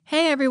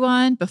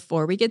everyone.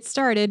 Before we get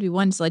started, we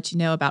wanted to let you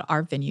know about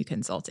our venue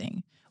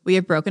consulting. We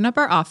have broken up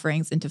our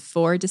offerings into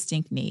 4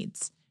 distinct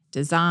needs: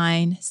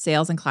 design,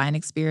 sales and client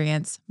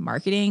experience,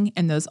 marketing,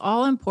 and those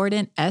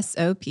all-important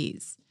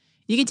SOPs.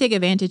 You can take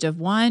advantage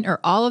of one or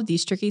all of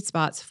these tricky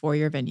spots for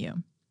your venue.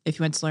 If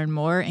you want to learn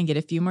more and get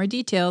a few more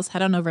details,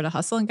 head on over to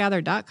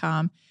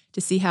hustleandgather.com to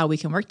see how we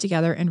can work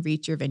together and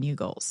reach your venue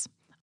goals.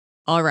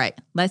 All right,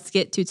 let's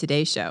get to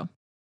today's show.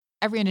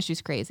 Every industry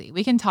is crazy.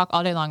 We can talk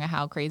all day long on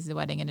how crazy the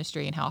wedding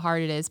industry and how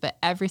hard it is, but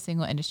every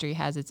single industry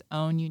has its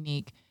own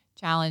unique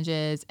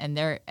challenges, and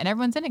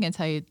everyone's in it can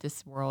tell you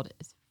this world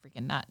is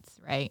freaking nuts,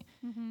 right?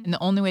 Mm-hmm. And the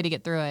only way to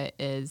get through it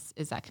is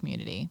that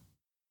community.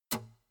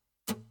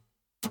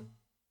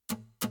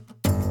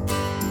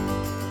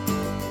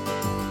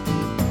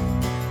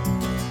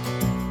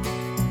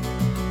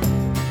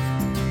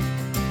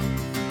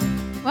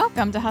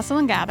 Welcome to Hustle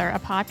and Gather, a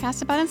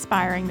podcast about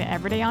inspiring the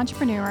everyday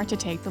entrepreneur to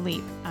take the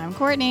leap. I'm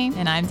Courtney.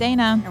 And I'm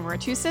Dana. And we're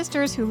 2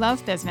 sisters who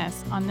love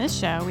business. On this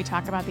show, we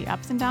talk about the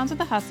ups and downs of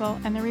the hustle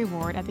and the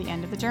reward at the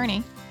end of the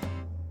journey.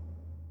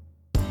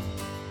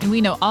 And we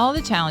know all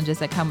the challenges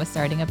that come with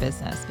starting a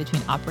business.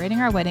 Between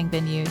operating our wedding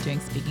venue, doing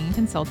speaking and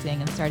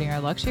consulting, and starting our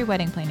luxury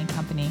wedding planning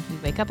company, we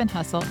wake up and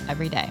hustle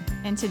every day.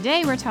 And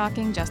today we're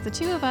talking, just the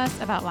 2 of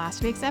us, about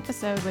last week's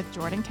episode with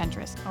Jordan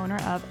Kentris, owner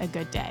of A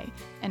Good Day,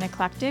 an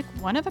eclectic,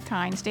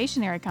 one-of-a-kind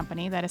stationery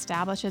company that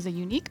establishes a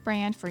unique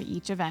brand for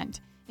each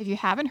event. If you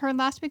haven't heard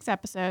last week's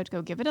episode,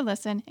 go give it a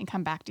listen and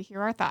come back to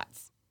hear our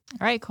thoughts.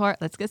 All right, Court,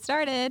 let's get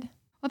started.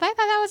 Well, I thought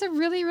that was a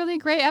really, really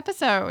great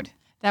episode.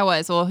 That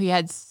was. Well, he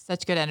had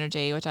such good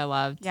energy, which I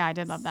loved. Yeah, I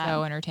did love that.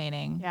 So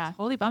entertaining. Yeah.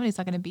 Totally bummed he's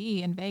not going to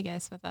be in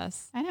Vegas with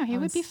us. I know. He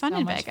would be fun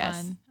in Vegas.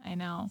 Fun. I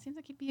know. Seems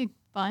like he'd be a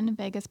fun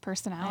Vegas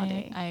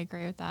personality. I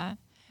agree with that.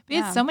 But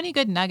he had so many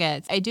good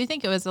nuggets. I do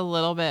think it was a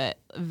little bit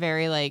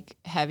very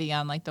heavy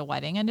on the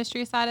wedding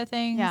industry side of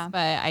things. Yeah.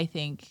 But I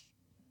think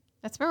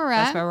that's where we're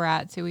at. That's where we're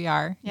at. It's who we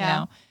are. Yeah. You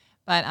know?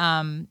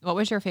 But what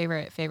was your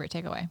favorite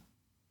takeaway?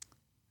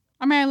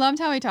 I mean, I loved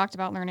how he talked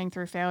about learning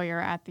through failure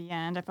at the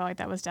end. I felt like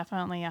that was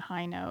definitely a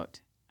high note.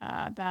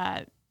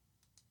 That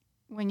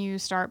when you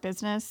start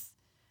business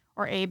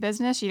or a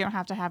business, you don't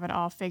have to have it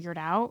all figured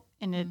out,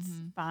 and it's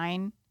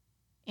fine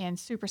and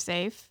super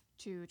safe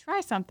to try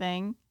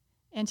something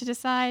and to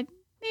decide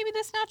maybe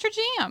that's not your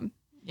jam.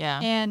 Yeah.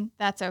 And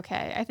that's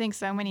okay. I think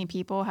so many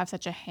people have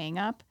such a hang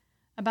up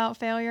about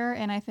failure,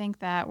 and I think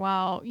that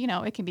while,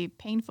 it can be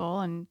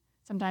painful and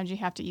sometimes you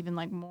have to even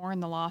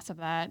mourn the loss of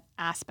that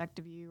aspect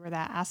of you or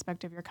that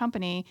aspect of your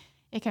company,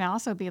 it can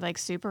also be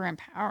super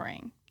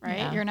empowering, right?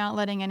 Yeah. You're not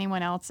letting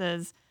anyone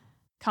else's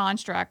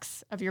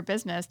constructs of your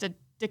business to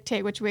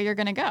dictate which way you're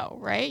going to go,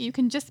 right? You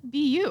can just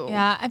be you.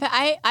 Yeah.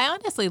 I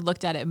honestly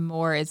looked at it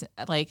more as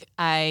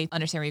I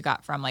understand where you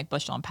got from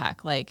Bushel and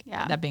Peck,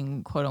 that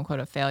being quote unquote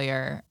a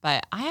failure.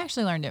 But I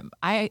actually learned it.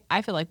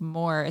 I feel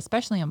more,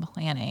 especially in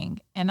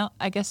planning, and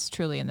I guess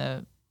truly in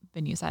the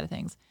venue side of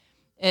things,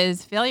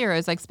 is failure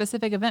is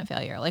specific event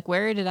failure.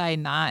 Where did I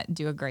not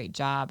do a great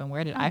job, and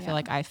where did I feel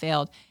like I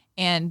failed?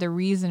 And the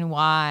reason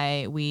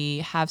why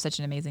we have such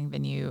an amazing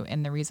venue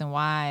and the reason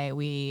why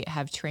we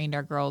have trained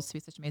our girls to be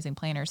such amazing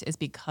planners is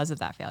because of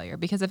that failure.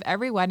 Because if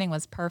every wedding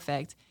was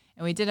perfect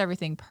and we did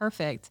everything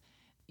perfect,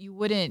 you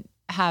wouldn't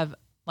have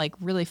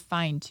really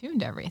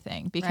fine-tuned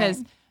everything,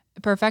 because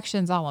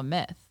perfection's all a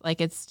myth.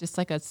 It's just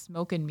a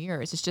smoke and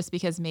mirrors. It's just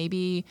because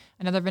maybe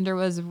another vendor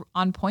was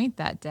on point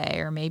that day,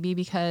 or maybe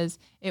because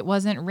it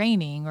wasn't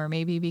raining, or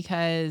maybe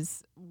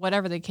because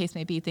whatever the case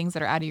may be, things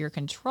that are out of your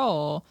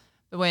control.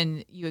 But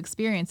when you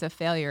experience a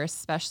failure,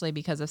 especially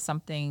because of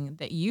something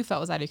that you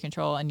felt was out of your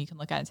control, and you can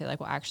look at it and say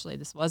well, actually,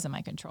 this wasn't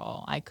my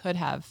control. I could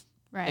have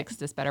fixed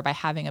this better by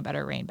having a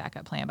better rain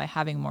backup plan, by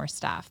having more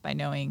staff, by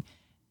knowing,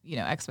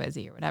 X, Y,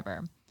 Z or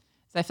whatever.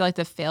 So I feel like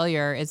the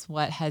failure is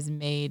what has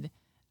made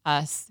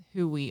us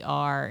who we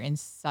are and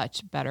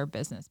such better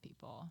business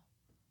people.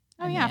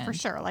 Oh yeah, for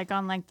sure.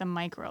 On the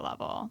micro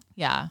level.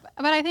 Yeah.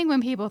 But I think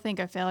when people think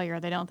of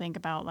failure, they don't think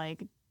about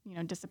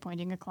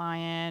disappointing a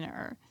client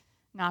or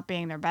not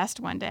being their best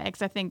one day,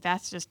 because I think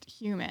that's just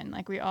human.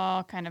 We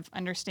all kind of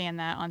understand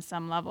that on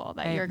some level,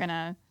 that you're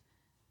gonna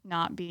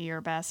not be your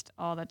best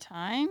all the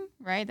time,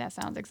 right? That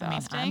sounds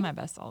exhausting. I'm my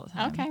best all the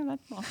time. Okay,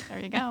 well, there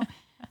you go.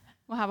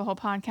 We'll have a whole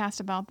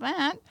podcast about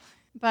that.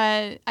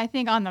 But I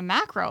think on the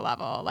macro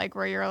level,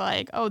 where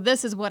you're oh,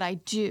 this is what I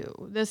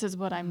do, this is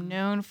what I'm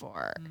known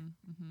for.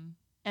 Mm-hmm.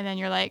 And then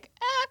you're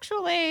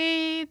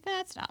actually,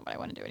 that's not what I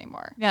want to do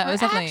anymore. Yeah, it was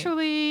definitely.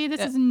 Actually,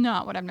 this is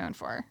not what I'm known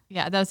for.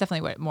 Yeah, that was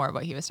definitely more of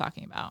what he was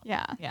talking about.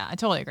 Yeah. Yeah, I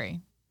totally agree.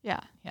 Yeah.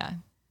 Yeah.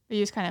 But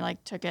you just kind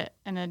of took it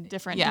in a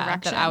different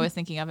direction. That I was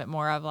thinking of it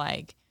more of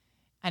I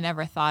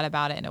never thought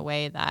about it in a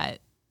way that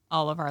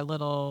all of our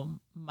little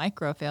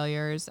micro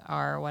failures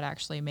are what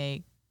actually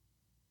make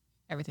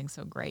everything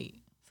so great.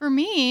 For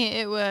me,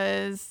 it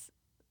was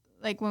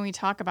when we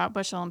talk about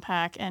Bushel and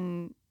Peck,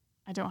 and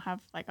I don't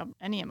have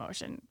any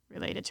emotion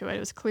related to it. It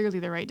was clearly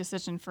the right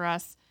decision for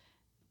us.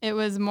 It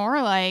was more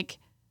damn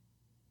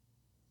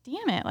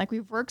it,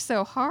 we've worked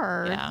so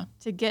hard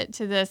to get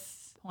to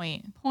this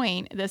point,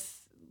 this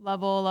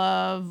level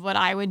of what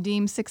I would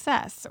deem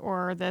success,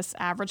 or this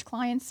average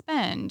client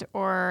spend,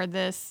 or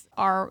this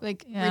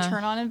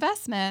return on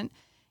investment.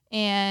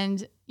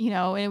 And,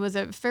 it was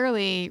a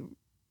fairly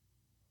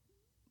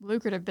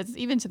lucrative business,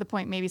 even to the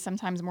point maybe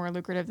sometimes more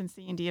lucrative than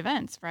C&D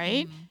events,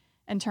 right? Mm-hmm.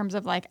 In terms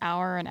of like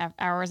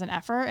hours and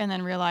effort, and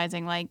then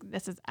realizing like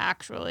this is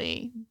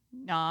actually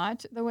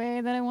not the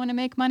way that I want to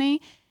make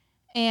money.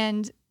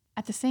 And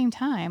at the same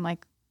time,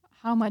 like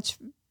how much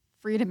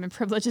freedom and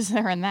privilege is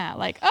there in that?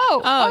 Like, okay,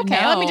 no.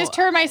 Let me just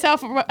turn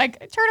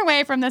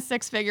away from this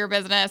 6-figure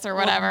business or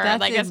whatever. Well,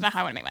 that's not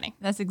how I want to make money.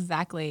 That's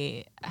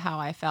exactly how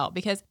I felt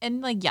because,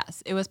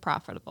 yes, it was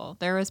profitable.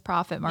 There was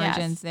profit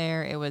margins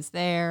there. It was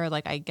there.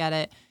 Like, I get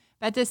it.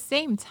 But at the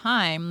same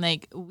time,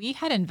 like, we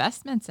had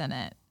investments in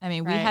it. I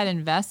mean, we had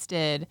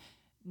invested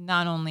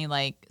not only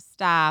like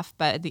staff,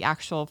 but the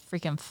actual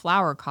freaking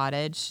flower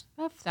cottage.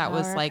 That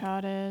was like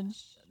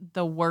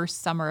the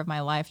worst summer of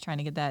my life trying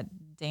to get that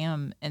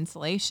damn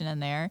insulation in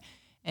there.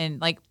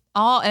 And like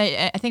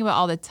I think about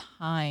all the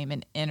time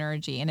and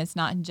energy, and it's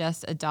not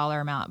just a dollar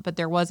amount, but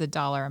there was a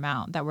dollar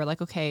amount that we're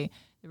like, okay,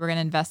 we're going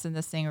to invest in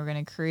this thing. We're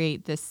going to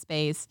create this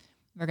space.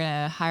 We're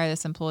going to hire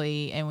this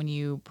employee. And when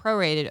you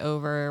prorated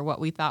over what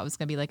we thought was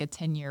going to be like a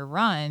 10-year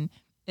run,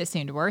 it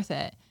seemed worth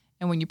it.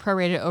 And when you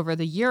prorated over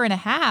the year and a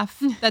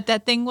half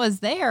that thing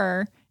was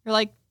there, you're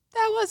like,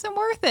 that wasn't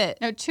worth it.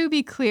 No, to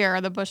be clear,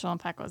 the Bushel and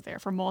Peck was there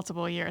for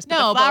multiple years. But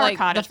the flower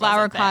cottage, the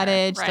flower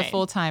cottage, the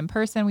full-time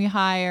person we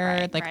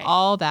hired,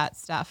 all that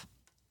stuff,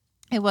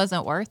 it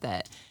wasn't worth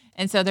it.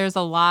 And so there's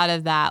a lot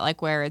of that,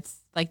 like where it's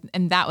like,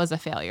 and that was a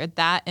failure.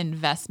 That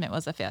investment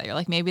was a failure.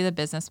 Like maybe the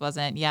business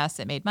wasn't, yes,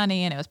 it made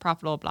money and it was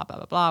profitable, blah, blah,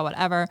 blah, blah,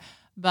 whatever.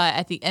 But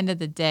at the end of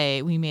the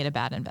day, we made a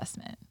bad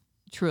investment.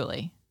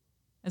 Truly.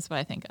 That's what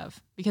I think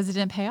of because it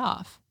didn't pay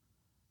off.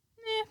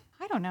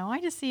 I don't know. I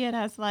just see it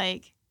as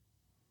like,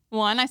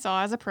 one, I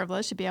saw as a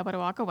privilege to be able to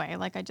walk away,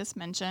 like I just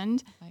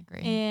mentioned. I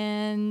agree.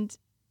 And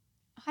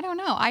I don't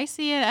know. I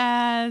see it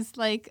as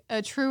like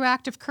a true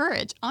act of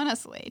courage,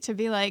 honestly, to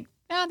be like,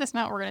 that's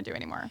not what we're going to do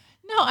anymore.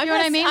 No, I know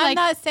what I mean? I'm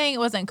not saying it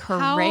wasn't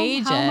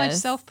courageous. How much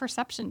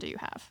self-perception do you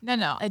have?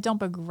 No, I don't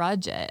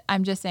begrudge it.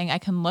 I'm just saying I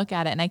can look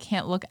at it and I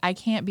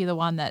can't be the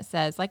one that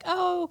says like,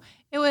 oh,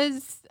 it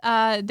was,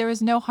 there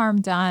was no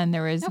harm done.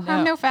 There was no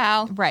harm, no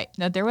foul. Right.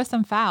 No, there was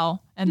some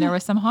foul and there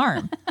was some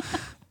harm.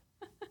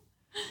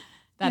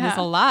 That is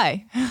a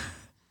lie.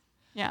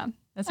 Yeah.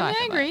 That's how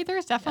I agree.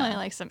 There's definitely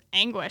like some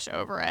anguish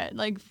over it,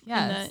 like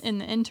in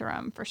the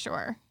interim for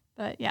sure.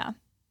 But yeah,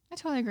 I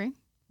totally agree.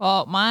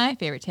 Well, my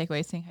favorite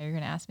takeaway, seeing how you're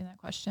going to ask me that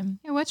question.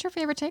 Yeah, what's your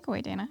favorite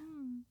takeaway, Dana?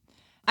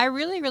 I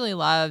really, really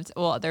loved,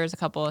 there's a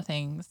couple of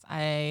things.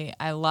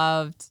 I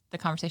loved the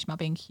conversation about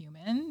being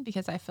human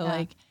because I feel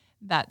like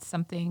that's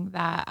something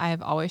that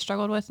I've always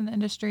struggled with in the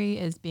industry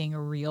is being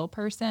a real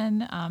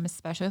person,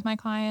 especially with my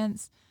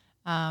clients.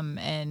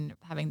 And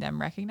having them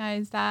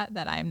recognize that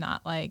I'm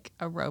not like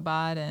a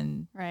robot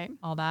and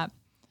all that.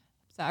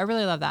 So I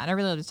really love that. And I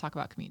really love to talk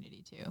about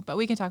community too, but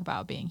we can talk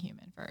about being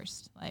human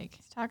first. Like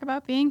let's talk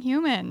about being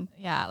human.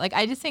 Yeah. Like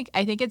I think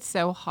it's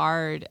so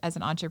hard as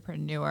an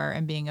entrepreneur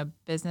and being a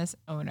business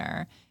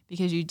owner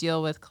because you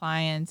deal with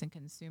clients and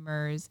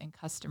consumers and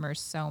customers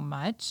so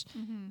much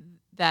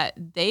that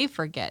they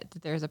forget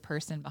that there's a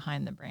person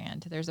behind the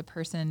brand. There's a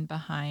person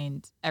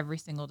behind every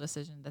single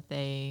decision that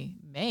they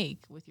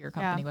make with your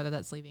company, whether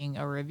that's leaving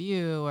a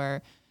review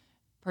or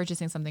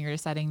purchasing something or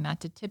deciding not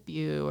to tip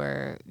you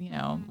or,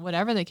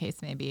 whatever the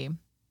case may be.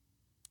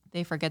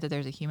 They forget that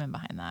there's a human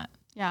behind that.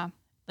 Yeah.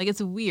 Like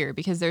it's weird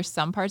because there's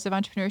some parts of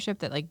entrepreneurship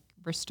that like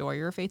restore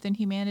your faith in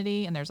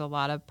humanity. And there's a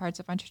lot of parts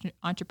of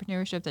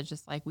entrepreneurship that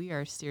just like, we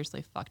are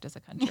seriously fucked as a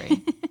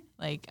country.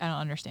 Like, I don't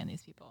understand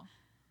these people.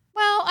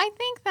 Well, I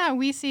think that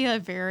we see a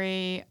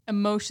very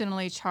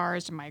emotionally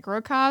charged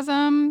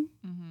microcosm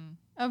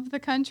of the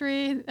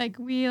country. Like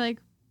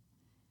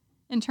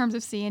in terms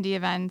of C&D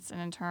events and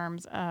in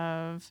terms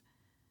of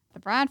the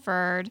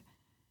Bradford,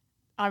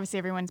 obviously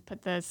everyone's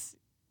put this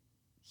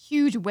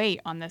huge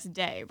weight on this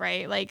day,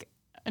 right? Like,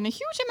 and a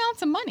huge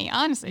amounts of money,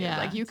 honestly. Yeah,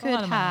 like you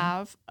could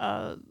have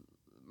a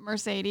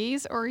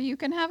Mercedes or you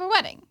can have a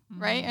wedding,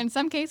 right? In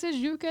some cases,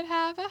 you could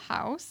have a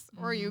house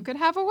or you could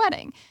have a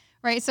wedding,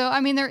 right? So, I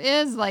mean, there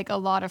is like a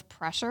lot of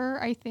pressure,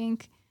 I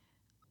think,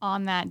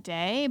 on that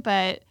day.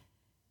 But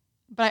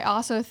I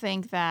also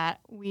think that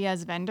we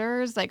as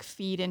vendors like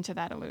feed into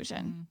that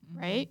illusion,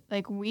 right?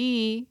 Like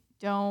we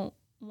don't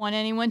want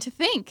anyone to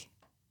think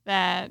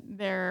that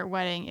their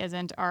wedding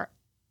isn't our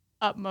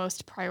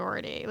utmost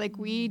priority. Like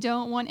we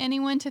don't want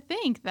anyone to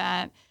think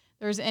that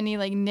there's any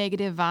like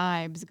negative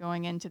vibes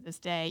going into this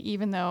day,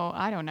 even though,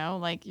 I don't know,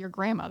 like your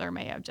grandmother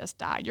may have just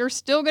died. You're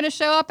still going to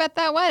show up at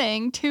that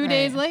wedding 2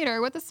 days later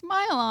with a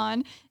smile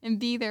on and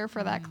be there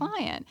for that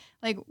client.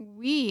 Like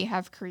we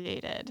have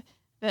created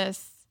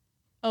this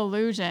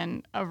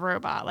illusion of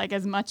robot, like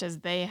as much as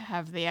they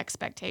have the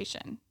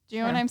expectation. Do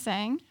you know what I'm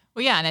saying?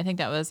 Well, yeah, and I think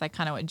that was like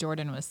kind of what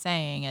Jordan was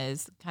saying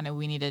is kind of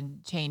we need to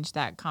change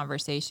that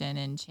conversation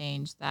and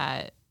change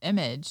that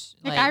image.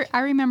 Like I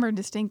remember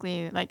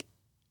distinctly, like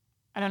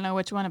I don't know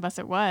which one of us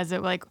it was.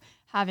 It like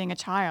having a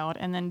child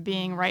and then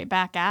being right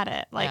back at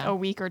it like a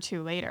week or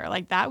two later.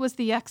 Like that was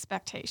the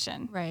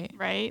expectation.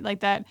 Right? Like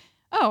that,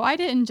 oh, I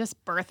didn't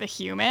just birth a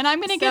human. I'm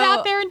going to get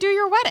out there and do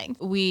your wedding.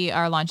 We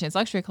are launching this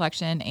luxury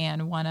collection,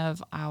 and one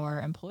of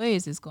our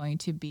employees is going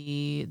to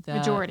be the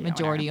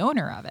majority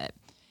owner of it.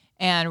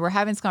 And we're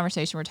having this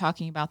conversation. We're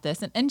talking about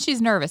this, and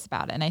she's nervous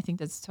about it. And I think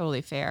that's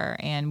totally fair.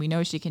 And we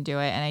know she can do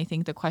it. And I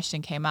think the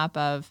question came up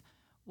of,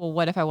 well,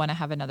 what if I want to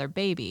have another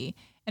baby?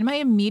 And my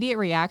immediate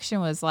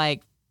reaction was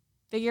like,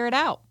 figure it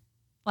out.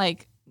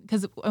 Like,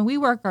 because we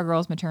work our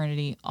girls'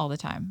 maternity all the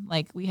time.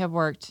 Like, we have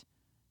worked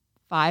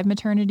 5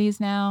 maternities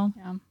now,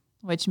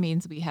 which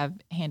means we have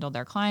handled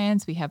their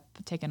clients. We have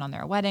taken on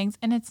their weddings.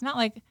 And it's not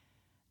like,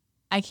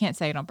 I can't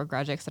say I don't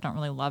begrudge it because I don't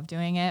really love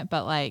doing it.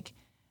 But like,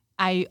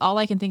 all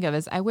I can think of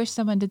is, I wish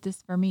someone did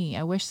this for me.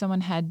 I wish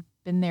someone had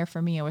been there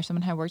for me. I wish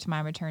someone had worked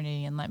my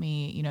maternity and let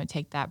me,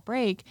 take that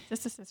break. Is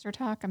this a sister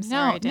talk? I'm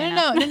sorry,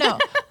 Dana. No.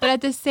 But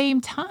at the same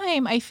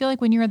time, I feel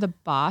like when you're the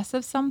boss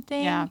of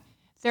something,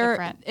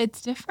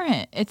 it's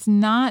different. It's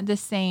not the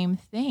same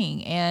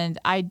thing. And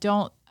I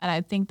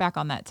think back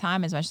on that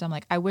time as much as I'm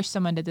like, I wish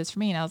someone did this for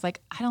me. And I was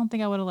like, I don't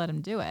think I would have let him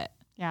do it.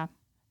 Yeah.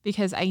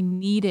 Because I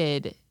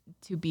needed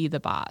to be the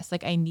boss.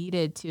 Like I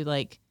needed to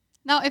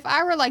Now, if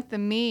I were like the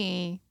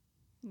me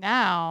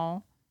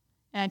now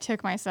and I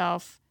took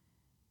myself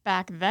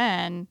back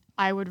then,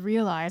 I would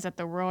realize that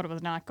the world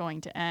was not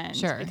going to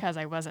end because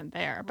I wasn't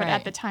there. But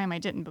at the time, I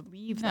didn't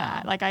believe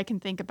that. Like I can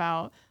think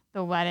about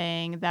the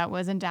wedding that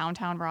was in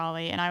downtown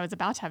Raleigh, and I was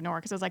about to have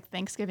Nora because it was like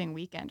Thanksgiving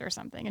weekend or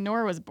something. And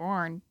Nora was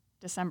born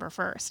December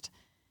 1st.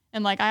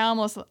 And like I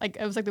almost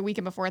it was like the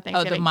weekend before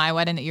Thanksgiving. Oh, my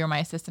wedding that you were my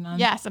assistant on?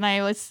 Yes. And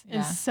I was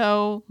in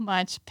so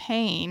much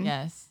pain.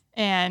 Yes.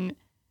 And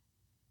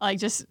like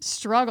just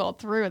struggled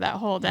through that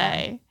whole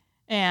day.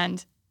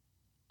 And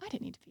I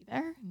didn't need to be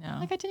there. No.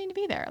 Like I didn't need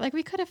to be there. Like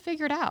we could have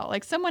figured out.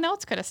 Like someone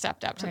else could have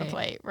stepped up to the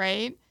plate,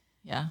 right?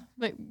 Yeah.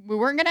 But we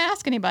weren't going to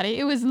ask anybody.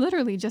 It was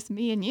literally just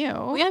me and you.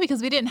 Well, yeah,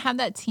 because we didn't have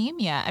that team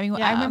yet. I mean,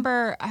 I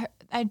remember,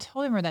 I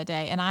totally remember that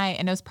day, and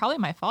it was probably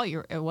my fault.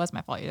 It was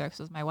my fault either because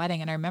it was my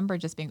wedding, and I remember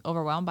just being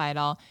overwhelmed by it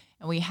all.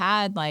 And we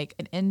had like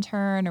an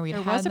intern, or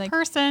It was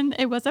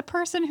a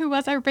person who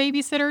was our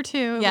babysitter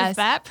too. It was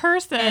that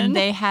person. And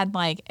they had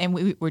and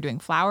we were doing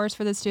flowers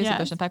for this too. So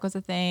Bush and Peck was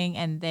a thing,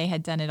 and they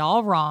had done it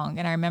all wrong.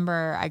 And I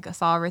remember I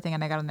saw everything,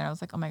 and I got in there. I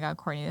was like, oh my God,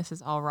 Courtney, this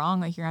is all wrong.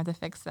 Like you're gonna have to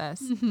fix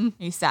this. Mm-hmm.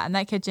 You sat in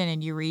that kitchen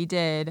and you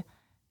redid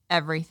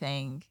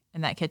everything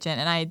in that kitchen,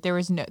 and there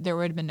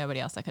would have been nobody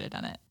else that could have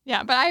done it.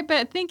 Yeah,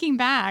 but thinking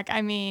back,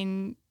 I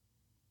mean,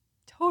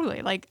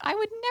 totally. Like I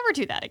would never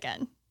do that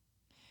again.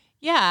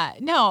 Yeah,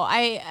 no,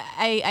 I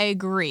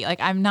agree. Like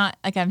I'm not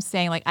I'm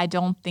saying I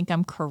don't think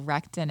I'm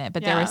correct in it,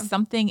 but there was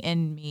something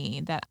in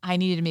me that I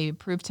needed to maybe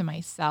prove to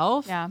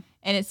myself. Yeah.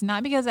 And it's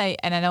not because I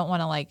don't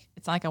want to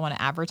it's not like I want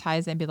to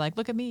advertise it and be like,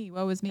 look at me,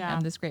 woe is me,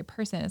 I'm this great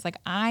person. It's like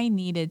I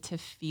needed to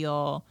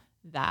feel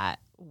that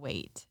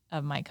weight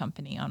of my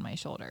company on my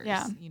shoulders.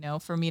 Yeah.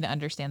 For me to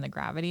understand the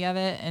gravity of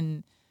it.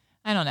 And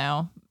I don't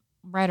know,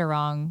 right or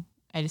wrong,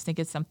 I just think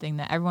it's something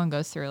that everyone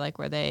goes through,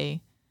 where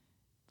they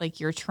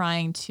you're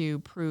trying to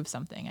prove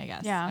something, I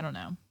guess. Yeah. I don't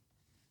know.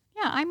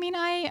 Yeah. I mean,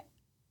 I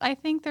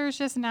think there's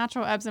just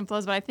natural ebbs and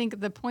flows, but I think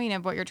the point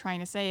of what you're trying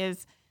to say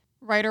is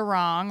right or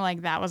wrong.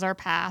 That was our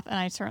path. And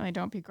I certainly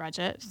don't begrudge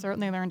it. Mm-hmm.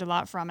 Certainly learned a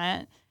lot from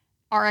it.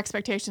 Our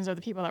expectations of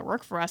the people that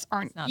work for us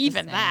aren't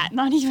even that,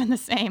 not even the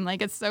same.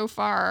 It's so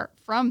far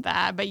from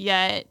that, but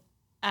yet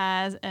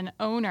as an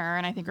owner,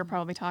 and I think we're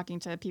probably talking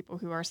to people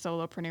who are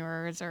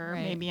solopreneurs or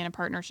maybe in a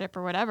partnership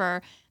or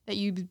whatever, that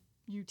you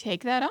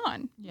take that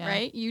on,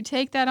 right? You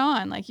take that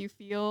on. You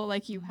feel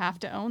like you have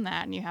to own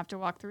that and you have to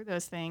walk through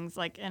those things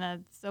in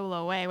a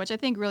solo way, which I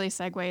think really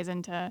segues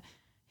into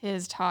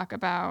his talk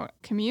about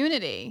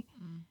community.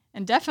 Mm.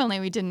 And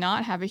definitely we did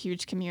not have a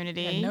huge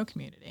community. We had no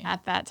community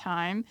at that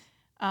time.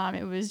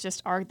 It was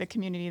just the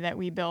community that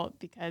we built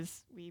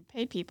because we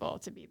paid people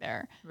to be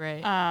there.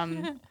 Right.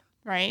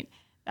 Right.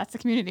 That's the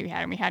community we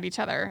had, and we had each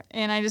other.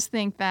 And I just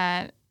think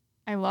that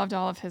I loved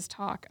all of his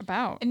talk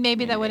about. And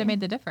maybe that would have made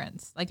the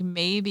difference.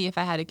 Maybe if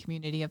I had a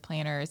community of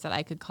planners that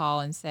I could call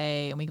and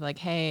say, and we could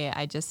hey,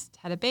 I just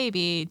had a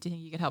baby. Do you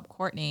think you could help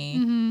Courtney?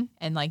 Mm-hmm.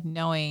 And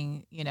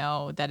knowing,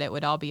 that it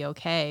would all be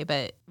okay.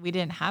 But we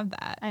didn't have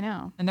that. I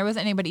know. And there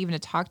wasn't anybody even to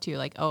talk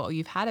to. Oh,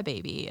 you've had a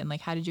baby. And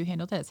how did you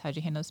handle this? How did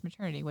you handle this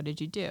maternity? What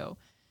did you do?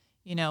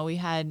 We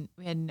had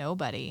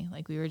nobody.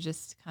 We were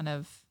just kind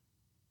of.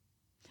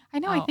 I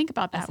know. I think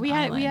about that. We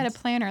had a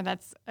planner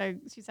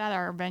she's at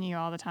our venue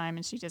all the time,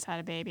 and she just had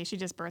a baby. She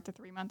just birthed a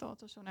 3-month-old,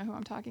 so she'll know who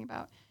I'm talking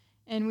about.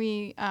 And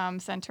we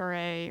sent her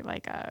a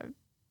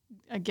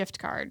gift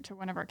card to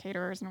one of our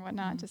caterers and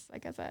whatnot, just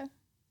as a,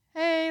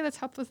 hey, let's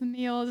help with the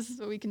meal. This is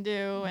what we can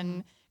do,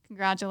 and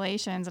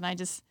congratulations. And I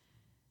just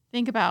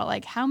think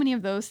about how many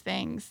of those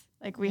things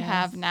we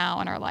have now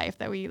in our life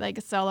that we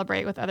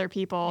celebrate with other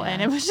people,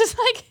 and it was just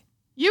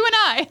you and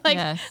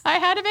I, I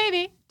had a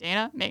baby.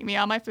 Dana, make me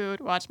all my food,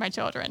 watch my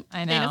children.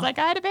 I know. Dana's I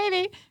had a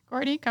baby.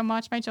 Courtney, come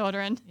watch my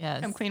children.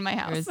 Yes. Come clean my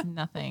house. There was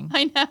nothing.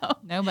 I know.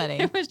 Nobody.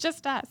 It was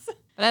just us.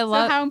 But I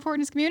love. So how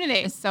important is community?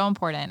 It's so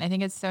important. I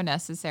think it's so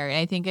necessary.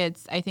 I think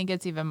it's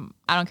even.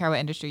 I don't care what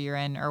industry you're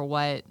in or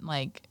what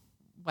like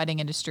wedding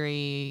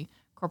industry,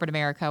 corporate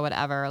America,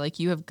 whatever. Like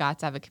you have got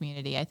to have a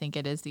community. I think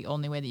it is the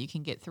only way that you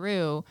can get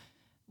through.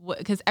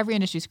 Because every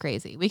industry is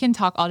crazy. We can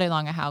talk all day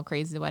long on how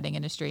crazy the wedding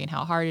industry and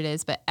how hard it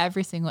is, but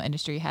every single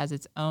industry has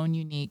its own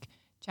unique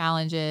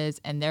challenges,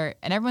 and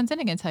everyone's in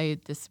it can tell you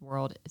this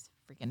world is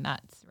freaking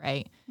nuts,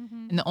 right?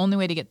 Mm-hmm. And the only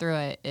way to get through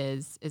it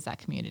is that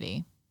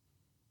community.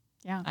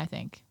 Yeah, I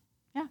think.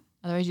 Yeah.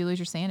 Otherwise, you lose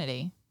your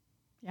sanity.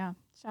 Yeah.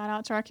 Shout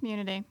out to our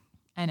community.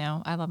 I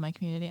know. I love my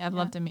community. I've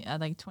loved to meet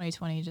like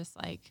 2020. Just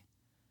like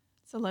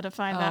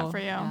solidified that for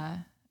you. Yeah.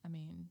 I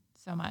mean,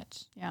 so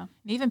much. Yeah.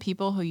 And even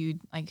people who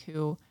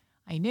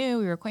I knew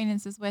we were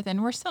acquaintances with,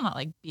 and we're still not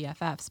like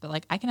BFFs, but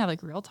like I can have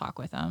like real talk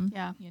with them.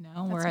 Yeah. You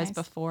know, whereas nice.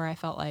 Before I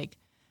felt like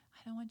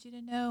I don't want you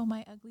to know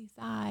my ugly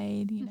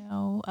side, you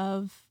know,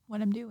 of what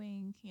I'm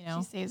doing, you know.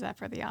 She saves that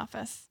for The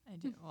Office. I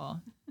do.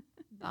 Well,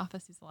 The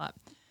Office is a lot.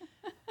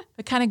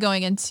 But kind of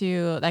going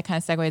into that kind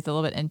of segues a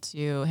little bit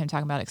into him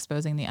talking about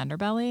exposing the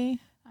underbelly.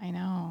 I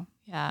know.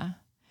 Yeah.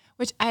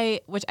 Which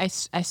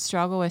I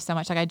struggle with so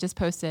much. Like I just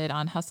posted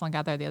on Hustle and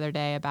Gather the other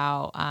day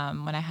about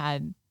when I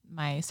had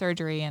my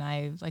surgery and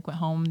I like went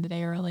home the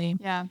day early.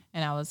 Yeah.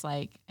 And I was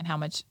like, and how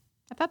much.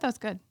 I thought that was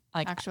good.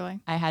 Like actually,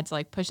 I had to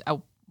like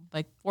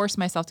force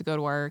myself to go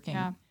to work.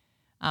 And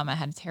I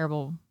had a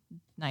terrible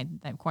night.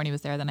 Courtney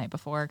was there the night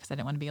before because I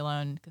didn't want to be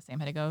alone because Sam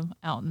had to go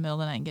out in the middle of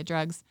the night and get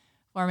drugs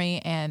for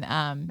me.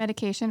 And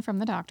medication from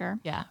the doctor.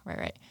 Yeah,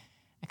 right.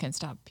 I couldn't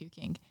stop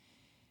puking.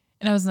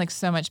 And I was in like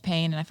so much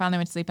pain, and I finally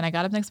went to sleep, and I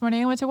got up next morning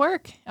and went to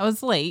work. I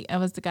was late.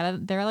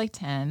 Got there at like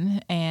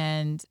 10,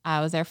 and I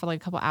was there for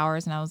like a couple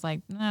hours, and I was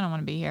like, I don't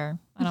want to be here.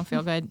 I don't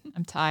feel good.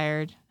 I'm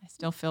tired. I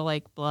still feel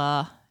like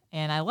blah.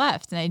 And I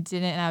left, and I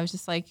didn't, and I was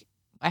just like,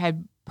 I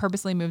had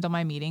purposely moved all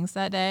my meetings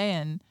that day,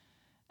 and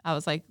I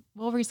was like,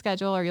 we'll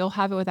reschedule, or you'll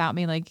have it without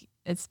me. Like,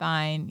 it's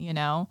fine, you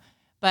know?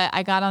 But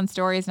I got on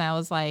stories, and I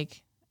was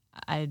like,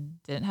 I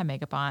didn't have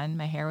makeup on.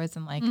 My hair was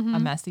in like a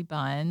messy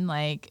bun,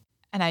 like,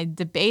 and I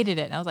debated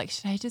it. And I was like,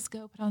 should I just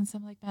go put on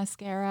some like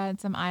mascara and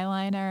some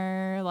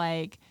eyeliner?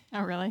 Like,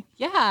 oh, really?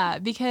 Yeah,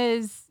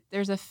 because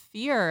there's a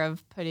fear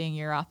of putting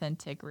your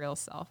authentic, real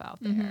self out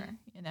there,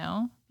 you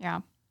know?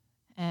 Yeah.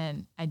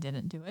 And I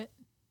didn't do it.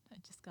 I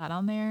just got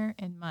on there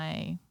in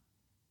my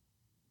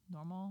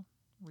normal,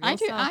 real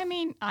self. I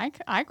mean,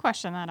 I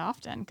question that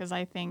often because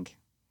I think,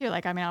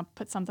 I'll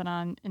put something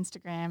on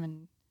Instagram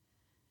and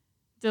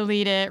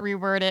delete it,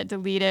 reword it,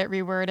 delete it,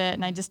 reword it.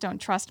 And I just don't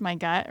trust my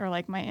gut or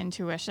like my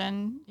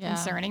intuition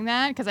concerning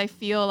that. Because I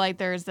feel like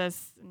there's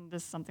this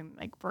is something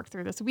like worked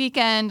through this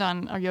weekend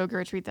on a yoga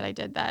retreat that I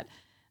did,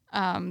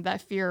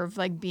 that fear of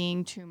like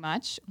being too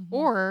much,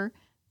 or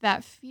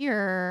that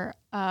fear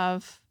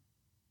of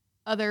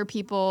other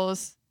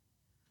people's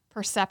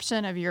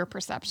perception of your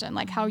perception,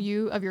 like how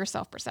you, of your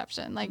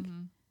self-perception. Like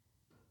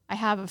I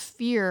have a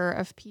fear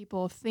of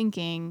people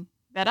thinking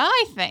that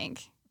I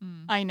think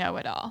I know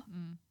it all.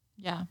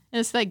 Yeah.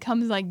 It's like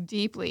comes like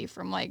deeply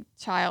from like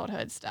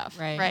childhood stuff.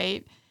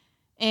 Right.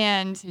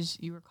 And because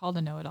you were called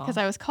a know-it-all. Because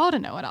I was called a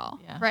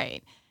know-it-all. Yeah.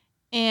 Right.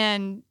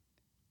 And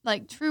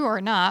like true or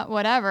not,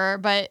 whatever,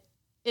 but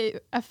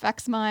it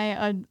affects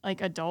my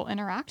like adult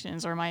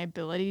interactions or my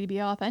ability to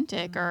be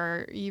authentic,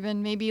 or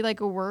even maybe like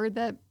a word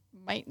that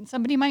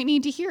somebody might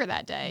need to hear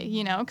that day,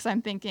 you know, because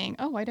I'm thinking,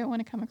 oh, I don't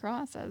want to come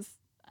across as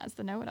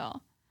the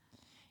know-it-all.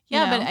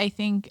 Yeah, you know? When I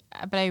think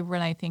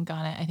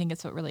on it, I think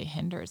it's what really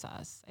hinders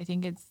us. I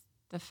think it's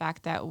the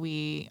fact that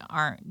we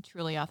aren't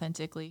truly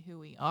authentically who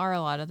we are a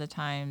lot of the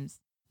times.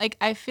 Like,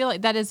 I feel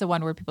like that is the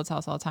one word people tell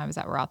us all the time, is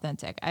that we're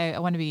authentic. I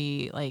want to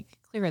be like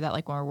clear that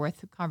like when we're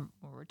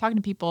talking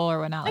to people or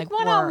whatnot, like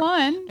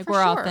one-on-one, like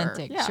we're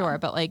authentic, sure.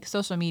 But like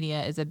social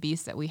media is a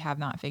beast that we have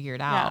not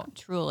figured out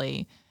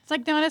truly. It's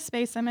like not a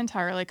space I'm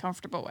entirely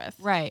comfortable with.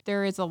 Right.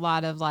 There is a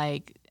lot of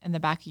like in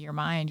the back of your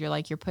mind,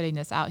 you're putting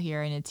this out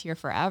here and it's here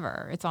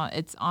forever. It's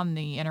on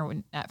the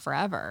internet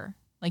forever.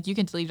 Like you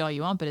can delete it all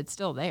you want, but it's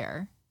still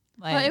there.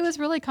 Like, well, it was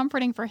really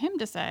comforting for him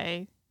to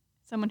say,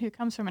 someone who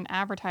comes from an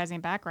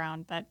advertising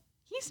background, that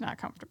he's not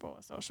comfortable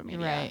with social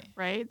media,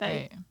 right?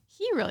 That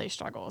he really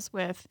struggles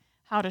with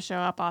how to show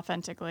up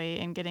authentically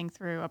and getting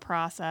through a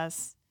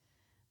process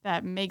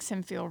that makes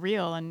him feel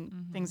real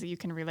and things that you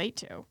can relate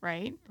to,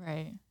 right?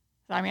 Right.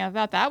 So, I mean, I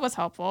thought that was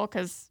helpful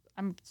because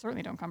I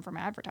certainly don't come from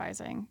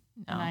advertising,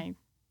 and I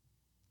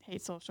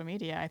hate social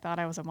media. I thought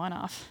I was a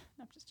one-off.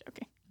 I'm just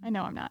joking. I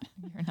know I'm not.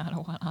 You're not a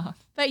one-off.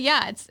 But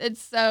yeah,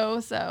 it's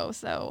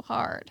so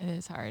hard. It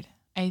is hard.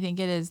 I think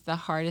it is the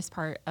hardest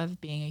part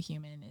of being a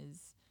human is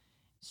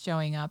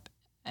showing up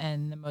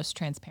in the most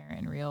transparent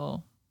and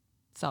real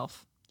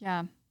self.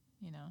 Yeah.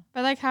 You know.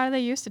 But like, how do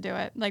they used to do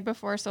it? Like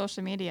before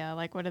social media,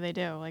 like what do they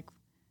do? Like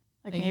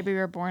maybe we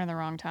were born in the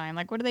wrong time.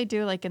 Like what do they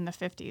do like in the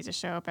 50s to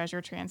show up as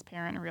your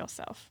transparent and real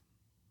self?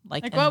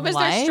 Like what was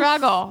their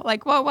struggle?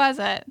 Like what was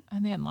it?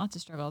 And they had lots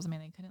of struggles. I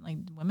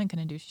mean, women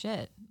couldn't do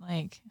shit.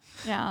 Like,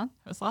 yeah,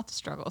 it was lots of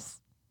struggles.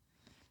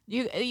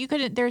 You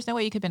couldn't, there's no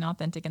way you could have been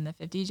authentic in the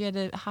 50s. You had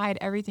to hide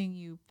everything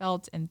you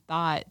felt and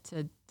thought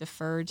to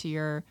defer to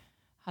your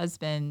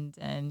husband,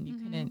 and you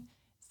couldn't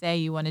say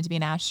you wanted to be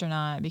an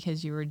astronaut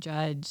because you were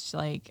judged.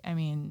 Like, I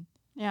mean,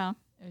 Yeah.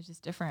 it was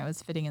just different. It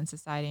was fitting in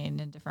society in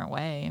a different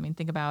way. I mean,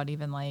 think about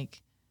even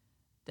like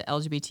the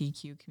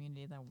LGBTQ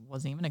community that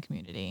wasn't even a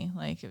community.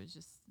 Like, it was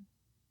just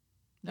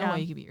no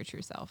way you could be your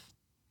true self.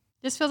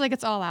 Just feels like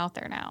it's all out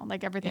there now.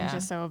 Like everything's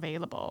just so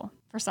available.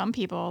 For some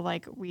people,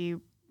 like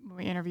when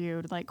we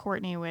interviewed like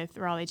Courtney with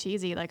Raleigh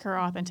Cheesy, like her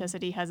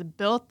authenticity has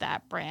built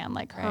that brand,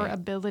 like her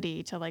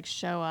ability to like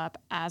show up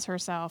as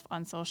herself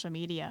on social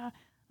media.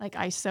 Like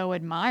I so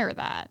admire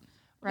that.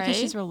 Right. Because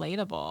she's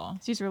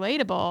relatable. She's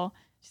relatable.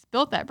 She's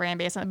built that brand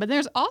based on it. But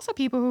there's also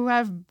people who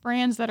have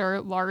brands that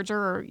are larger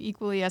or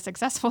equally as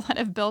successful that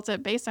have built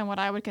it based on what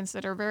I would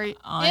consider very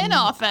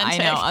inauthentic. I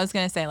know. I was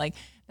going to say like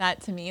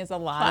that to me is a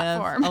lot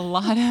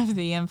of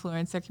the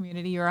influencer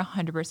community. You're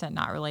 100%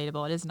 not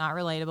relatable. It is not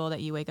relatable that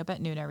you wake up at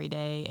noon every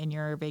day and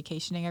you're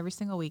vacationing every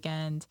single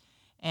weekend.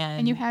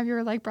 And you have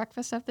your like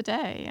breakfast of the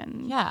day.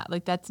 And yeah,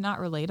 like that's not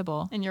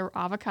relatable. And your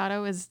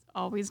avocado is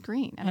always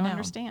green. I don't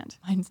understand.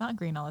 Mine's not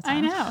green all the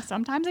time. I know.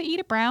 Sometimes I eat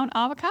a brown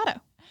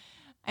avocado.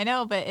 I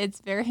know, but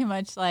it's very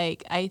much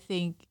like, I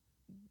think,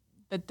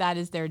 but that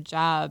is their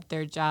job.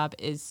 Their job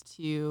is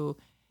to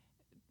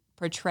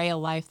portray a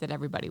life that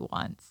everybody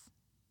wants.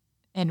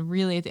 And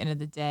really, at the end of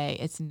the day,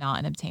 it's not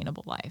an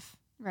obtainable life.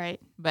 Right.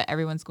 But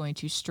everyone's going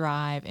to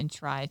strive and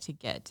try to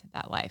get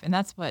that life. And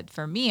that's what,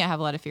 for me, I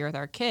have a lot of fear with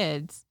our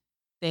kids.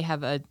 They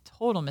have a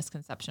total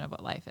misconception of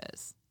what life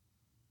is.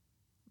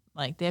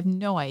 Like, they have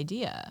no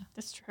idea.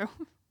 That's true.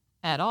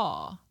 At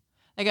all.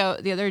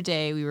 Like, the other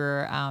day, we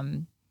were,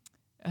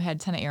 I had a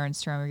ton of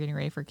errands to run. We were getting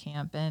ready for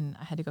camp, and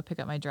I had to go pick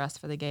up my dress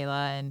for the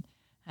gala. And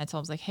I told him, I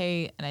was like,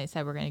 hey, and I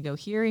said, we're going to go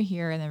here and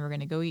here, and then we're going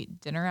to go eat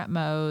dinner at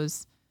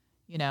Moe's.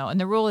 You know, and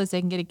the rule is they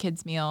can get a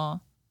kid's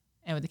meal,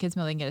 and with the kid's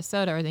meal, they can get a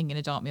soda, or they can get an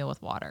adult meal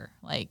with water.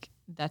 Like,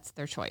 that's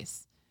their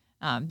choice,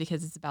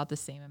 because it's about the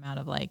same amount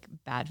of like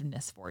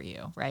badness for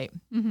you, right?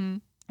 Mm-hmm.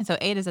 And so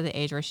Ada's at the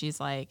age where she's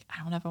like, I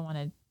don't know if I want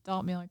an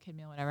adult meal or kid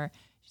meal, whatever.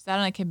 She sat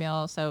on a kid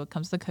meal, so it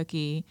comes the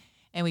cookie,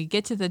 and we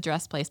get to the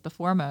dress place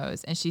before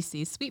Moe's, and she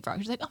sees Sweet Frogs.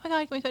 She's like, oh my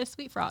God, can we go to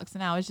Sweet Frogs?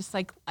 And I was just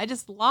like, I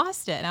just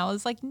lost it. And I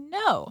was like,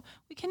 no,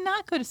 we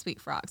cannot go to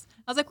Sweet Frogs.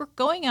 I was like, we're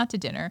going out to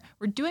dinner.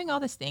 We're doing all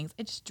these things.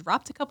 I just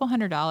dropped a couple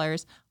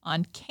 $100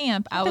 on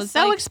camp. I was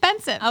so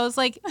expensive. I was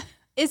like,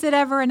 is it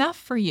ever enough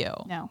for you?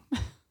 No.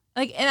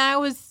 Like, and I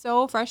was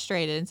so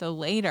frustrated. And so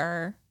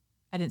later,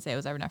 I didn't say it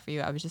was ever enough for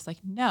you. I was just like,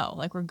 no,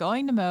 like we're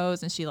going to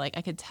Moe's. And she like,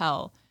 I could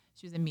tell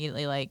she was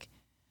immediately like,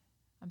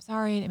 I'm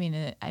sorry. I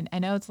mean, I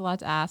know it's a lot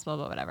to ask, blah,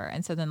 blah, whatever.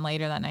 And so then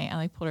later that night, I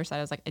like pulled her aside.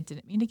 I was like, I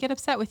didn't mean to get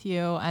upset with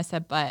you. I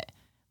said, but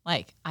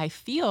like, I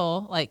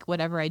feel like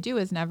whatever I do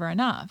is never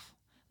enough.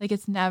 Like,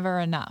 it's never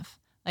enough.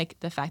 Like,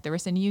 the fact that we're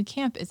sending you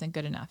camp isn't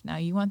good enough. Now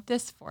you want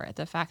this for it.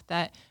 The fact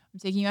that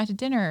I'm taking you out to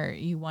dinner,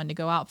 you want to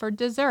go out for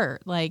dessert.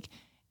 Like,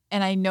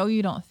 and I know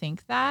you don't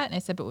think that. And I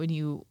said, but when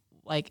you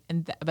like,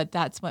 but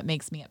that's what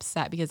makes me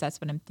upset, because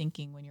that's what I'm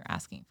thinking when you're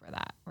asking for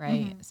that.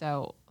 Right. Mm-hmm.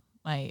 So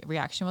my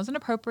reaction wasn't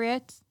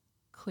appropriate,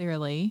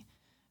 clearly,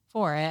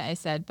 for it. I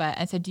said,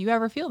 do you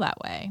ever feel that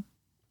way?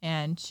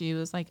 And she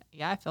was like,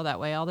 yeah, I feel that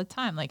way all the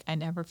time. Like, I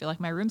never feel like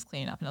my room's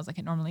clean enough. And I was like,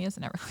 it normally is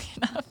never clean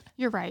enough.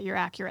 You're right. You're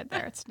accurate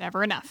there. It's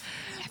never enough.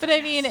 But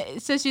I mean,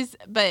 so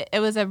but it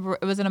was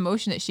an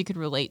emotion that she could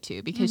relate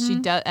to, because she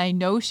does, I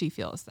know she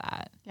feels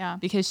that. Yeah.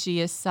 Because she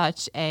is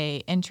such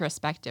a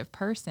introspective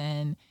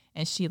person,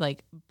 and she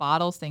like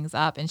bottles things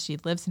up, and she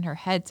lives in her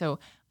head. So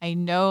I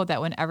know that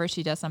whenever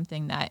she does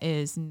something that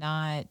is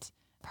not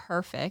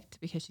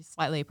perfect, because she's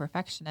slightly a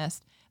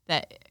perfectionist,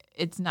 that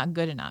it's not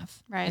good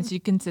enough. Right. And she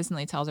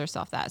consistently tells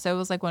herself that. So it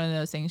was like one of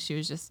those things. She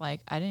was just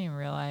like, I didn't even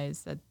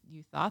realize that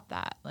you thought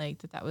that, like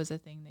that was a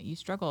thing that you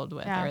struggled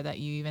with, or that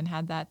you even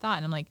had that thought.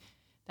 And I'm like,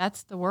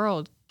 that's the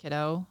world,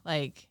 kiddo.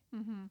 Like,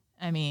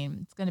 I mean,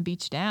 it's going to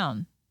beat you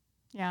down.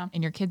 Yeah.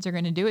 And your kids are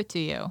going to do it to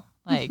you.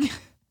 Like,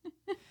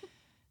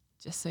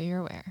 just so you're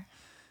aware.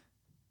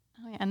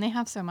 Oh yeah. And they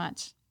have so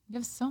much. You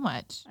have so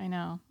much. I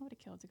know. I would have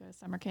killed to go to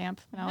summer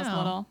camp when I was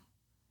little.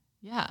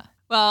 Yeah.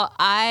 Well,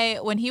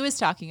 when he was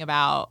talking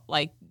about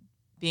like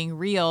being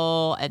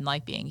real and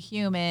like being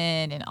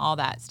human and all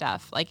that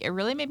stuff, like it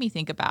really made me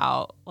think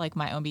about like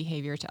my own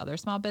behavior to other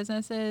small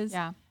businesses.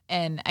 Yeah.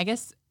 And I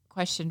guess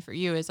question for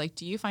you is like,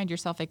 do you find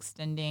yourself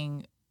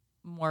extending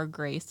more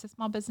grace to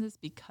small business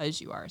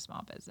because you are a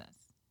small business?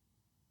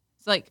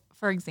 So like,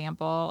 for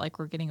example, like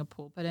we're getting a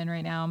pool put in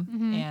right now,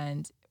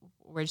 and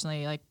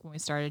originally like when we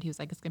started, he was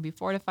like, it's going to be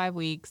 4 to 5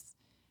 weeks,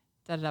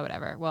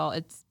 whatever. Well,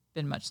 it's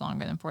been much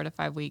longer than 4 to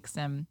 5 weeks,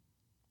 and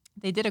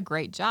they did a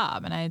great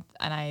job, and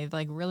I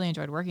like really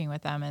enjoyed working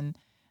with them, and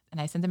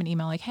I sent them an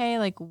email like, hey,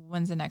 like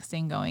when's the next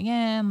thing going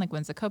in, like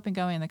when's the coping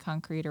going in, the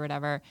concrete or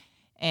whatever,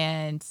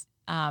 and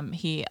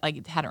he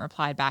like hadn't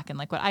replied back in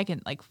like what I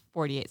can like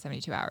 48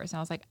 72 hours. And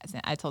I was like,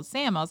 I told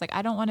Sam, I was like,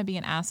 I don't want to be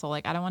an asshole,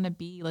 like I don't want to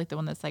be like the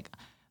one that's like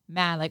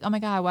mad, like, oh my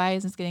God, why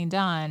isn't this getting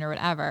done or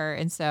whatever.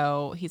 And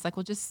so he's like,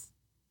 well, just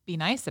be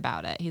nice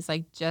about it. He's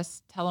like,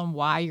 just tell them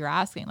why you're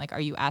asking. Like,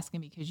 are you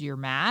asking because you're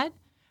mad?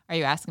 Are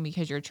you asking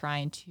because you're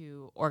trying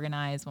to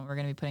organize when we're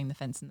going to be putting the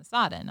fence and the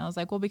sod in? I was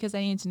like, well, because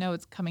I need to know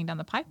it's coming down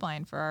the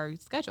pipeline for our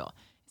schedule.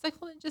 He's like,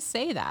 well, then just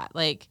say that.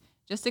 Like,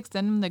 just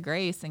extend them the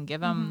grace and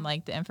give them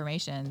like the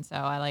information. So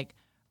I like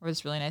wrote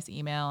this really nice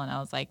email, and I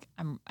was like,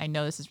 I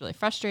know this is really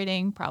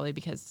frustrating, probably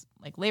because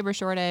like labor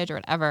shortage or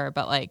whatever,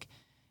 but like,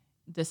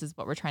 this is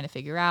what we're trying to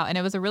figure out. And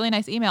it was a really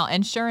nice email.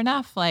 And sure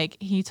enough, like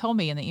he told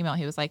me in the email,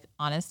 he was like,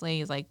 honestly,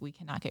 he's like, we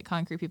cannot get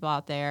concrete people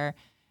out there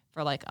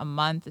for like a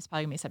month. It's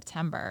probably gonna be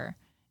September.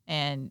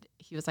 And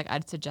he was like,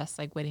 I'd suggest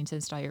like waiting to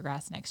install your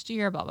grass next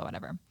year, blah, blah,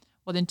 whatever.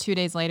 Well, then 2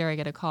 days later, I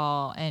get a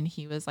call, and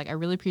he was like, I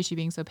really appreciate you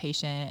being so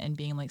patient and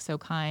being like so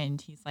kind.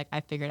 He's like,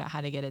 I figured out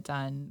how to get it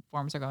done.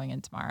 Forms are going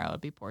in tomorrow. It'll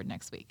be poured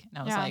next week. And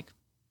I was like,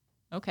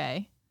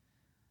 okay.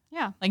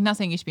 Yeah. Like, not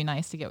saying you should be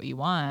nice to get what you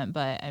want,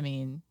 but I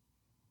mean,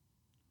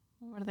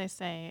 what do they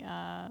say?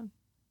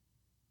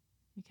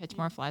 You catch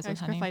more flies with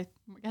honey.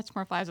 Catch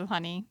more flies with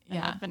honey than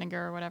with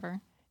vinegar or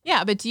whatever.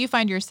 Yeah, but do you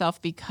find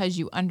yourself, because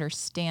you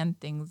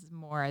understand things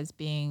more as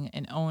being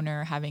an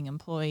owner, having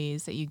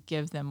employees, that you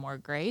give them more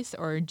grace?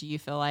 Or do you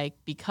feel like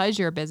because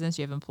you're a business,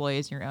 you have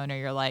employees, you're owner,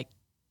 you're like,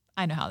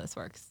 I know how this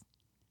works?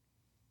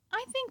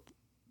 I think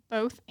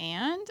both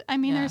and. I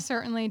mean, there's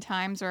certainly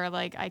times where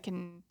like I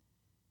can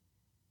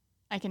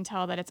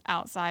tell that it's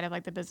outside of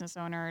like the business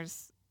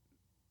owner's,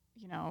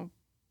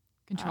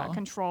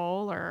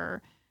 control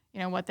or,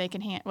 what they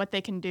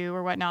can do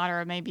or whatnot,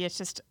 or maybe it's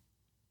just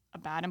a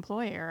bad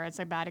employee or it's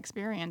a bad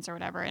experience or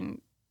whatever. And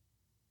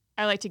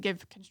I like to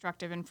give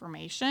constructive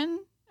information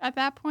at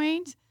that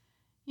point,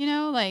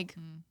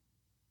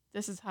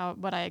 this is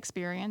what I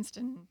experienced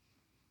and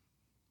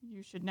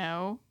you should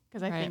know.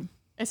 Cause I think,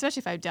 especially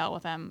if I've dealt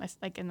with them,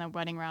 like in the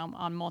wedding realm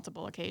on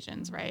multiple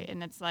occasions. Right.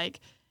 And it's like,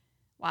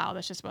 wow,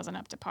 this just wasn't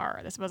up to par.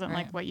 This wasn't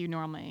like what you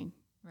normally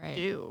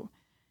do.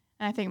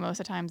 And I think most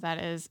of the times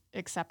that is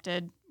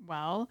accepted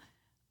well.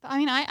 But I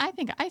mean, I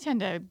think I tend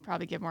to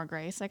probably give more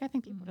grace. Like, I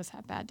think people just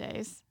have bad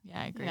days. Yeah,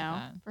 I agree with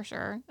that. For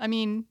sure. I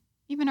mean,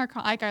 even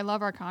I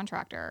love our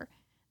contractor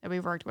that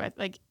we've worked with.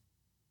 Like,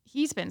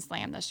 he's been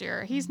slammed this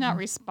year. He's not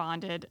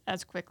responded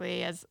as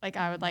quickly as like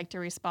I would like to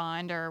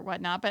respond or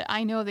whatnot. But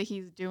I know that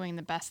he's doing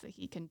the best that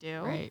he can do.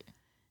 Right.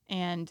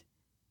 And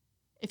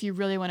if you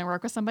really want to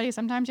work with somebody,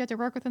 sometimes you have to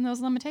work within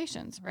those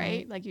limitations,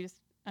 right? Like, you just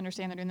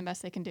understand they're doing the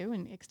best they can do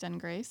and extend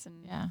grace.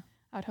 And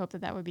I would hope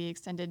that would be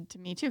extended to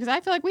me too, because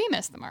I feel like we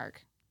missed the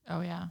mark.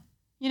 Oh, yeah.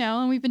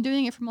 And we've been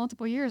doing it for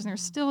multiple years, and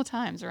there's still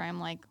times where I'm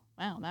like,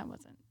 wow, that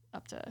wasn't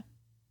up to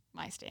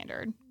my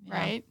standard,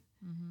 right?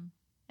 Mm-hmm.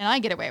 And I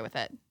get away with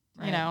it,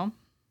 I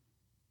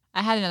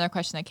had another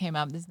question that came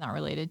up. This is not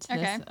related to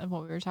this, of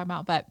what we were talking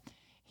about, but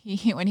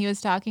when he was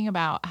talking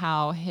about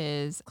how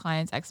his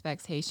clients'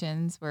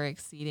 expectations were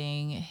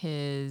exceeding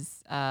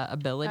his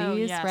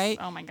abilities, right?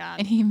 Oh, my God.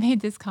 And he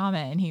made this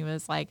comment, and he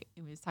was talking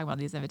about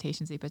these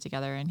invitations he put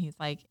together, and he's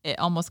like, it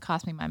almost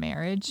cost me my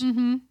marriage.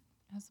 Mm-hmm.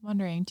 I was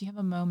wondering, do you have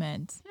a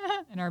moment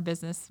in our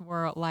business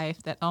world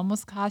life that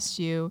almost cost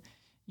you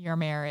your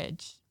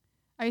marriage?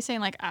 Are you saying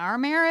like our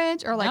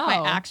marriage or like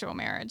my actual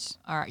marriage?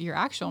 Or your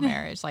actual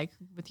marriage, like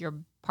with your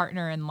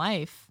partner in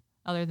life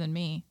other than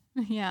me?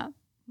 Yeah.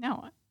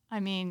 No, I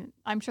mean,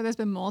 I'm sure there's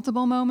been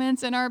multiple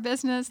moments in our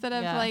business that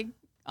have like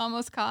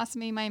almost cost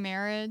me my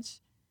marriage.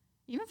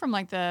 Even from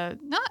like the,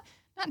 not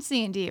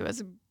C&D, it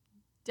was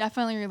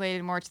definitely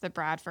related more to the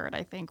Bradford,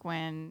 I think,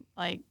 when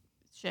like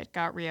shit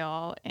got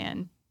real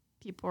and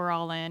people were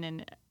all in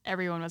and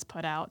everyone was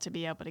put out to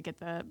be able to get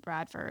the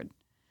Bradford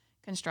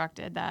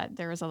constructed, that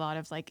there was a lot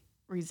of like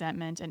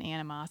resentment and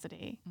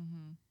animosity.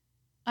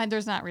 Mm-hmm.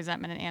 There's not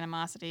resentment and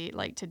animosity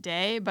like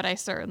today, but I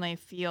certainly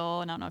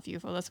feel, and I don't know if you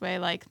feel this way,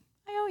 like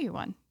I owe you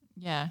one.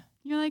 Yeah.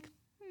 You're like,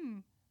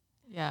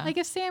 yeah. Like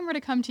if Sam were to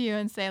come to you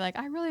and say like,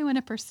 I really want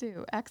to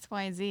pursue X,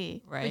 Y,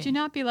 Z, would you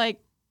not be like,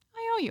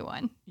 I owe you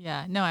one?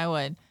 Yeah, no, I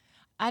would.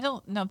 I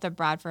don't know if the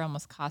Bradford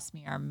almost cost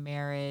me our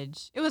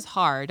marriage. It was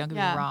hard, don't get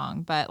me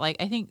wrong. But like,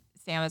 I think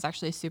Sam was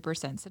actually super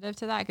sensitive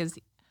to that because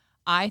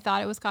I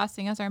thought it was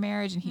costing us our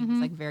marriage. And he was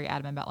like very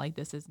adamant about like,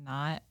 this is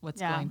not what's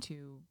going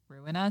to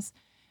ruin us.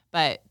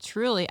 But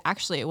truly,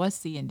 actually, it was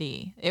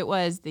C&D. It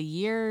was the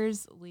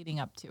years leading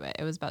up to it.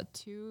 It was about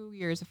 2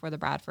 years before the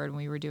Bradford when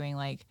we were doing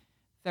like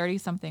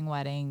 30-something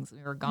weddings.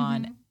 We were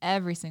gone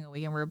every single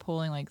weekend. We were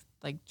pulling like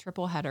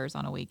triple headers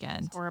on a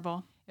weekend. It's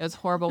horrible. It was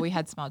horrible. We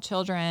had small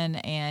children,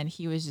 and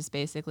he was just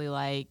basically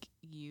like,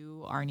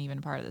 you aren't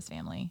even part of this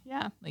family.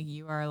 Yeah. Like,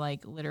 you are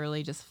like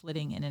literally just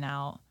flitting in and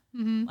out.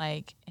 Mm-hmm.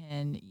 Like,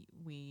 and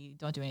we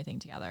don't do anything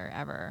together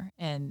ever.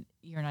 And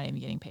you're not even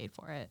getting paid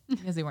for it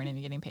because we weren't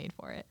even getting paid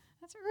for it.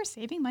 That's why we're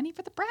saving money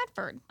for the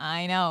Bradford.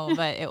 I know,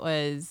 but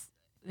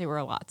there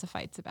were lots of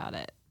fights about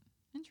it.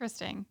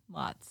 Interesting.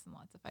 Lots and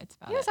lots of fights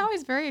about it. He was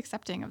always very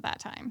accepting of that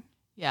time.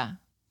 Yeah.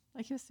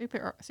 Like, he was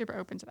super, super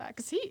open to that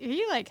because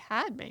he like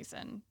had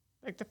Mason.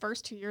 Like the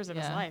first 2 years of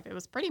his life, it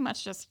was pretty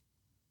much just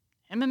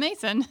him and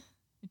Mason.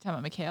 You're talking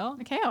about Mikhail?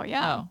 Mikhail,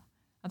 yeah. Oh,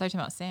 I thought you were talking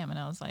about Sam, and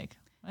I was like,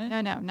 what?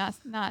 No,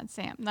 not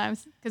Sam. No,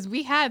 because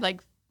we had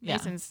like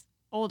Mason's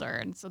older.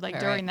 And so like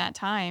Right, during right. that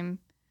time,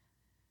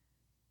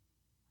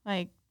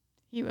 like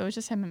it was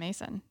just him and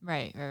Mason.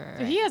 Right.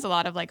 So he has a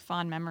lot of like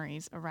fond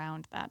memories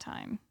around that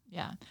time.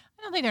 Yeah.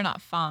 I don't think they're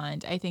not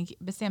fond. I think,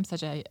 but Sam's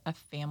such a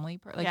family,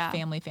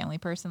 family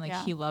person. Like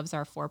he loves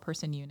our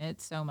 4-person unit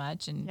so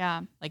much. And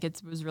like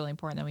it was really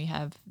important that we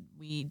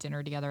eat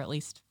dinner together at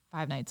least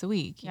 5 nights a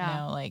week, you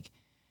know, like,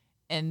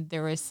 and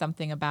there was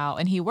something about,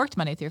 and he worked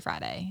Monday through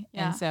Friday.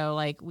 Yeah. And so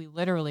like we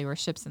literally were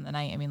ships in the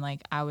night. I mean,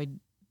 like I would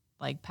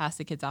like pass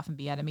the kids off and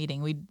be at a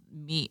meeting. We'd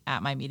meet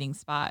at my meeting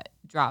spot,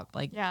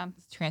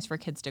 transfer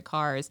kids to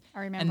cars. I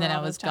remember. And then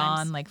I was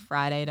gone like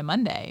Friday to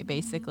Monday,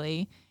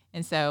 basically. Mm-hmm.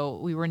 And so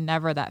we were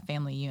never that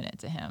family unit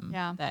to him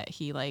that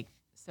he like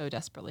so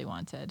desperately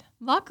wanted.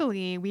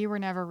 Luckily, we were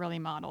never really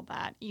modeled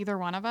that, either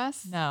one of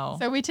us. No.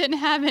 So we didn't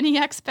have any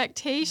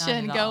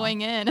expectation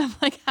going in of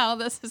like how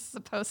this is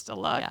supposed to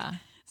look. Yeah.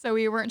 So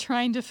we weren't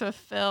trying to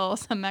fulfill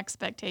some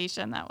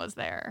expectation that was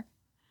there.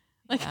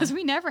 Like, because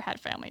we never had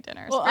family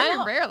dinners. Well,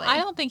 rarely. I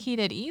don't think he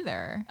did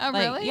either. Oh,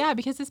 like, really? Yeah,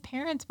 because his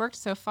parents worked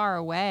so far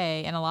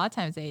away, and a lot of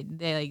times they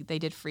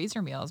did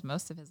freezer meals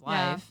most of his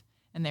life,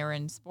 and they were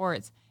in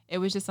sports. It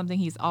was just something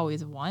he's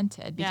always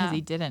wanted because he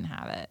didn't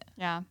have it.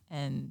 Yeah.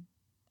 And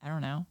I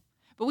don't know.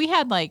 But we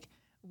had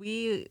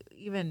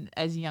even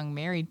as young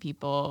married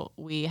people,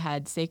 we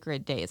had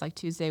sacred days. Like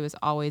Tuesday was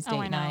always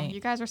date night. You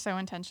guys are so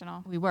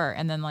intentional. We were.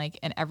 And then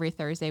and every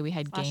Thursday we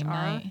had game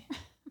night.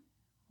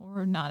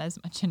 Or not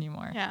as much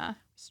anymore. Yeah.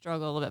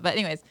 Struggle a little bit. But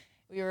anyways,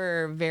 we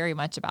were very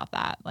much about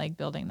that, like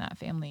building that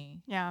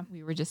family. Yeah.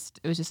 It was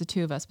just the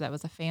two of us, but that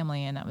was a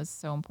family and that was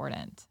so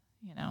important,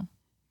 you know?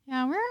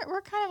 Yeah,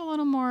 we're kind of a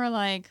little more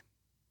like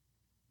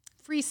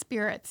free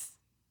spirits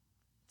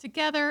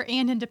together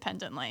and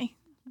independently.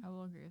 I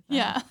will agree with that.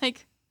 Yeah,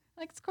 like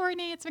it's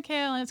Courtney, it's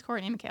Mikhail, and it's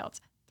Courtney and Mikhail.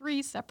 It's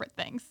 3 separate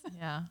things.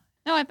 Yeah.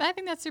 No, I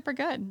think that's super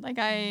good. Like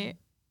I've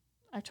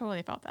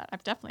totally felt that.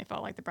 I've definitely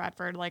felt like the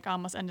Bradford like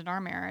almost ended our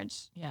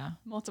marriage. Yeah.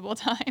 Multiple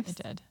times. It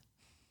did.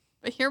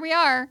 But here we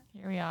are.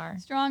 Here we are.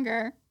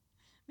 Stronger.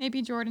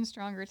 Maybe Jordan's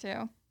stronger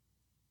too.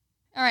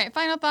 All right,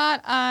 final thought.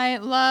 I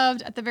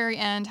loved at the very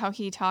end how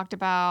he talked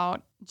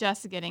about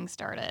just getting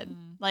started.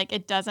 Like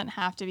it doesn't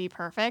have to be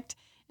perfect.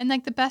 And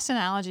like the best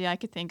analogy I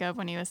could think of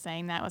when he was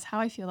saying that was how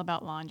I feel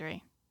about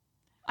laundry.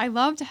 I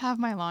love to have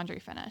my laundry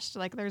finished.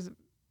 Like there's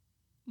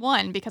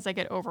one, because I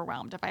get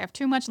overwhelmed. If I have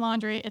too much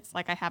laundry, it's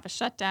like I have a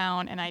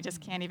shutdown and I just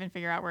can't even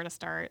figure out where to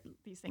start.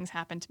 These things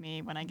happen to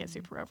me when I get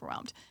super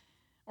overwhelmed.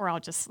 Or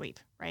I'll just sleep,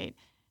 right,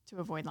 to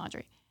avoid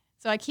laundry.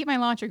 So I keep my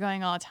laundry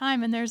going all the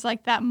time. And there's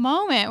like that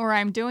moment where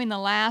I'm doing the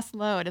last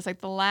load. It's like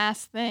the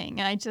last thing.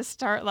 And I just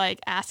start like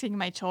asking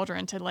my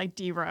children to like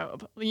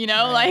derobe, you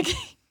know, like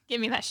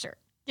give me that shirt.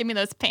 Give me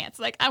those pants.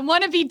 Like, I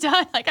want to be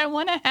done. Like, I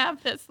want to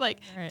have this like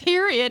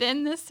period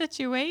in this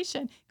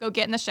situation. Go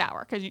get in the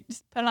shower because you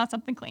just put on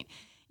something clean,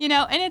 you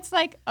know? And it's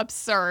like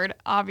absurd.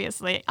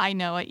 Obviously, I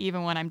know it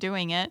even when I'm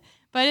doing it,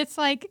 but it's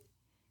like,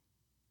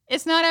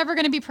 it's not ever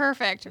going to be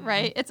perfect,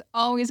 right? It's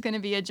always going to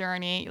be a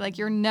journey. Like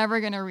you're never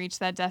going to reach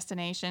that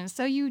destination.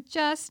 So you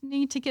just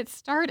need to get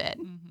started.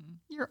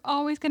 You're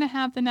always going to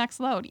have the next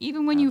load.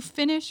 Even when you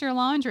finish your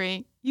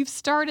laundry, you've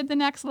started the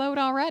next load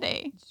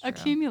already,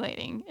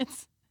 accumulating.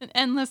 It's an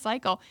endless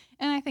cycle.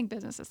 And I think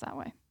business is that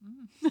way.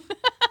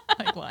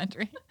 Like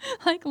laundry.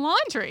 Like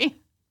laundry.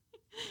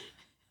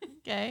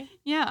 Okay.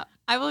 Yeah.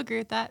 I will agree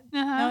with that.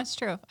 No, it's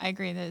true. I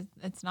agree that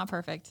it's not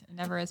perfect. It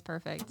never is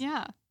perfect.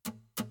 Yeah.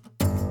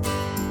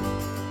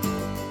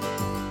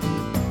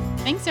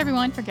 Thanks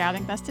everyone for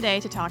gathering with us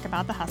today to talk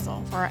about The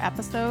Hustle. For our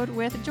episode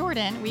with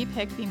Jordan, we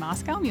picked the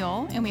Moscow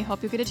Mule, and we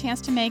hope you get a chance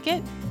to make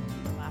it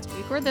last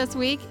week or this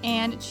week.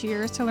 And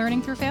cheers to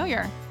learning through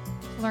failure.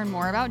 To learn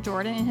more about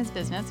Jordan and his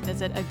business,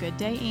 visit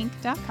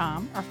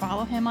agooddayinc.com or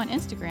follow him on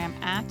Instagram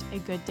at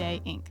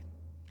agooddayinc.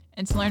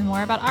 And to learn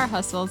more about our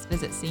hustles,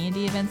 visit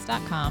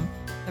cndevents.com,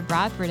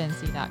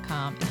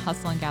 thebradfordnc.com, and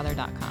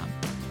hustleandgather.com.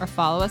 Or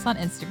follow us on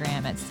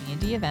Instagram at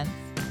cndevents,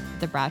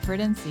 The Bradford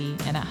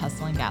NC, and at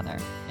Hustle and Gather.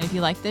 And if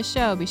you like this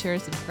show, be sure to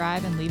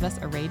subscribe and leave us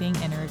a rating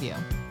and a review.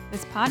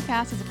 This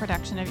podcast is a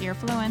production of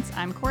Earfluence.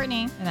 I'm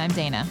Courtney. And I'm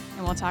Dana.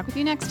 And we'll talk with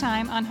you next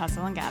time on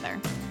Hustle and Gather.